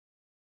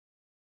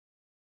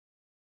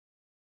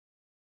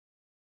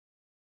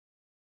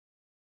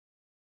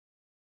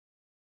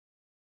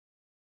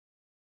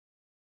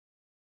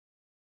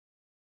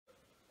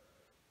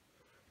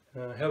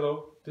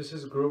Hello, this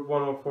is Group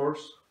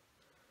 104's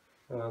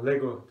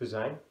Lego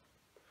design.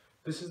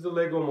 This is the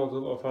Lego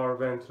model of our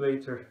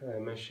ventilator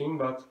machine,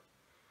 but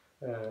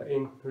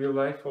in real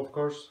life, of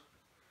course,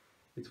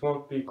 it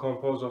won't be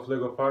composed of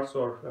Lego parts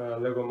or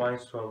Lego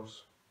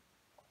Mindstorm's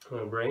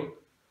brain.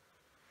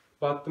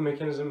 But the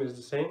mechanism is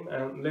the same,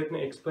 and let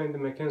me explain the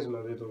mechanism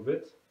a little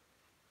bit.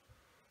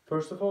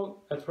 First of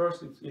all, at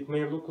first it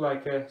may look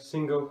like a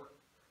single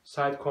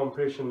side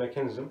compression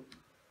mechanism,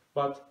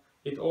 but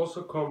it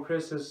also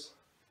compresses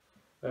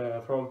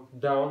from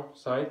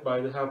downside by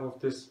the help of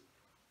this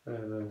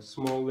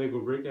small Lego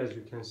brick, as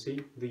you can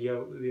see,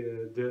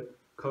 the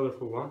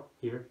colorful one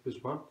here,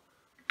 this one,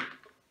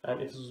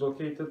 and it is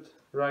located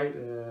right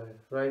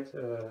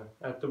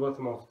at the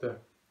bottom of the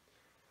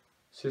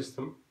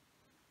system.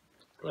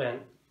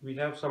 And we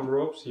have some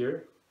ropes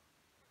here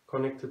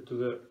connected to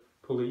the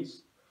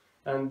pulleys,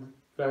 and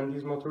when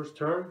these motors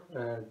turn,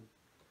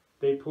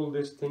 they pull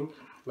this thing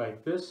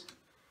like this,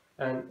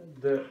 and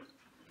the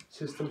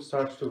system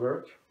starts to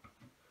work.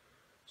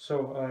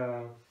 So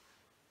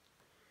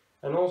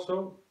and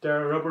also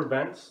there are rubber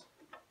bands,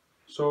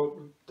 so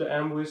the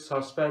ammo is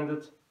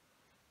suspended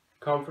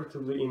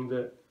comfortably in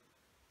the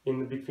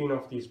between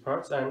of these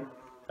parts, and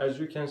as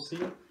you can see,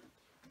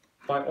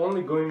 by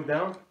only going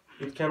down,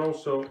 it can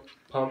also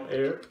pump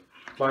air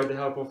by the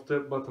help of the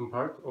bottom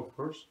part, of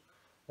course,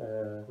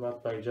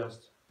 not by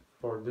just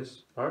for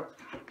this part,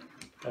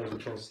 as you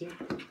can see,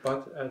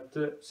 but at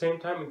the same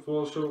time it will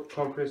also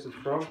compress it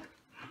from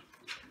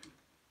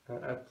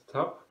at the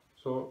top.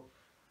 So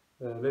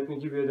let me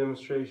give you a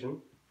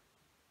demonstration.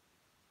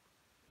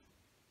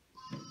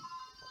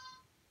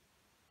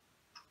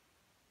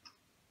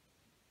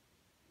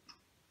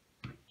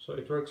 So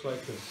it works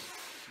like this.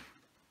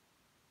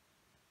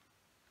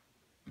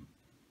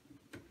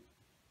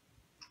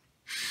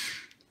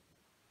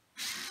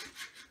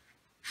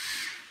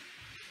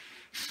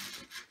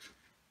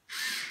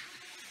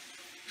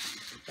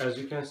 As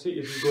you can see,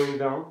 it is going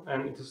down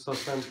and it is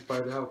suspended by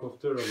the help of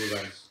the rubber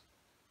bands.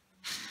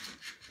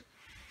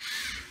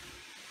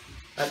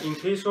 And in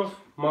case of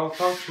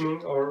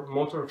malfunctioning or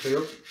motor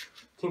fail,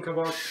 think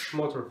about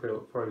motor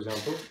fail, for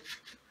example.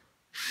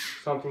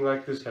 Something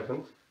like this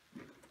happened.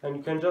 And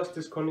you can just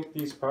disconnect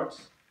these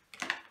parts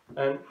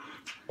and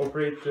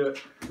operate the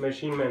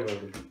machine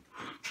manually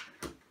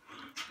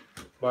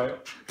by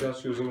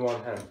just using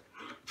one hand.